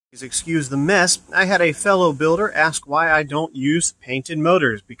Please excuse the mess. I had a fellow builder ask why I don't use painted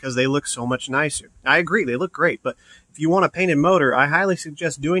motors because they look so much nicer. I agree, they look great, but if you want a painted motor, I highly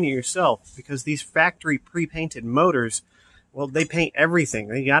suggest doing it yourself because these factory pre-painted motors, well, they paint everything.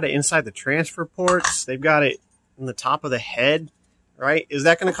 They got it inside the transfer ports. They've got it in the top of the head, right? Is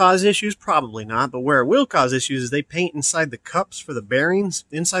that going to cause issues? Probably not, but where it will cause issues is they paint inside the cups for the bearings,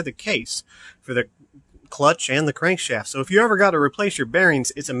 inside the case for the clutch and the crankshaft. So if you ever got to replace your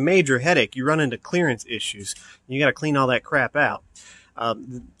bearings, it's a major headache. You run into clearance issues. You got to clean all that crap out.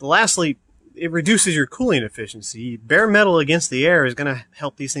 Lastly, it reduces your cooling efficiency. Bare metal against the air is going to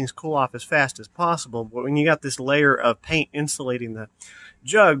help these things cool off as fast as possible. But when you got this layer of paint insulating the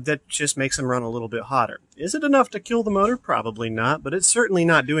jug, that just makes them run a little bit hotter. Is it enough to kill the motor? Probably not, but it's certainly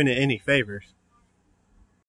not doing it any favors.